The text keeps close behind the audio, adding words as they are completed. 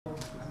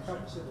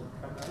capture the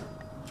camera,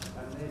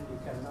 and then you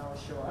can now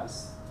show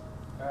us.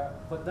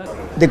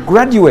 The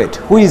graduate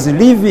who is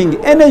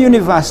leaving any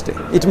university,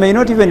 it may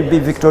not even be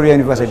Victoria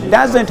University,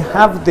 doesn't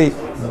have the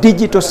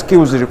digital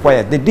skills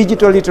required, the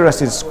digital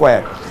literacy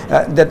required,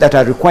 that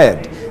are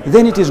required,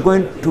 then it is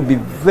going to be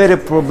very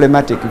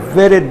problematic,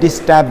 very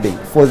disturbing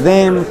for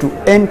them to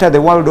enter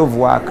the world of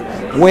work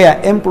where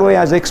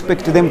employers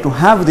expect them to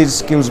have these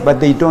skills but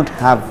they don't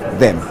have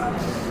them.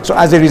 So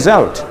as a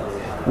result,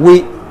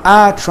 we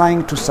are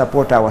trying to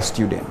support our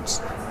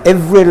students.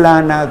 Every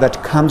learner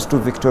that comes to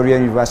Victoria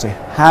University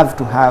have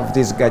to have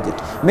this gadget.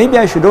 Maybe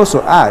I should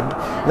also add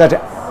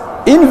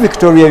that in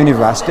Victoria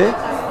University,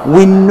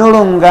 we no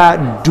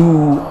longer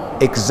do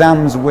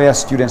exams where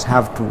students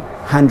have to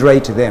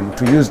handwrite them,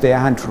 to use their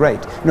hand to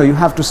write. No, you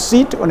have to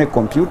sit on a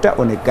computer,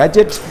 on a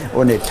gadget,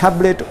 on a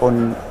tablet,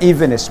 on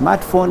even a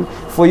smartphone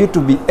for you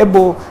to be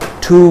able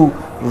to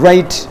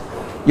write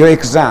your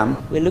exam.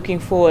 We're looking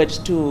forward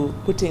to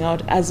putting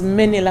out as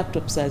many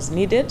laptops as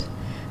needed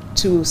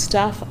to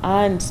staff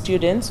and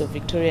students of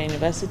Victoria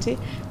University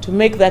to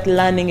make that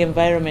learning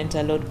environment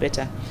a lot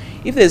better.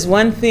 If there's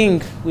one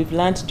thing we've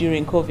learned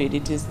during COVID,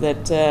 it is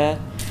that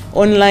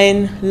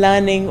online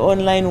learning,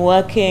 online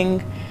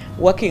working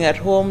at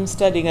home,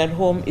 studying at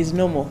home is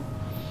normal.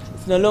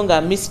 It's no longer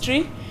a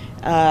mystery.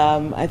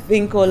 I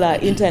think all our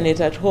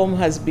internet at home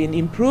has been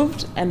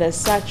improved, and as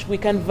such we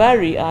can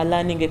vary our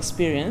learning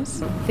experience.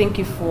 Thank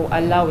you for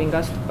allowing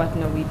us to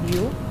partner with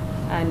you,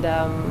 and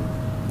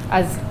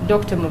as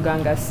Dr.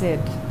 Muganga said,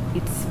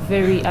 it's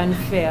very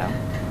unfair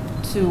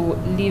to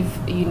leave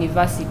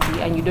university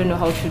and you don't know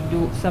how to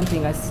do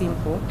something as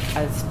simple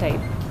as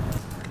type.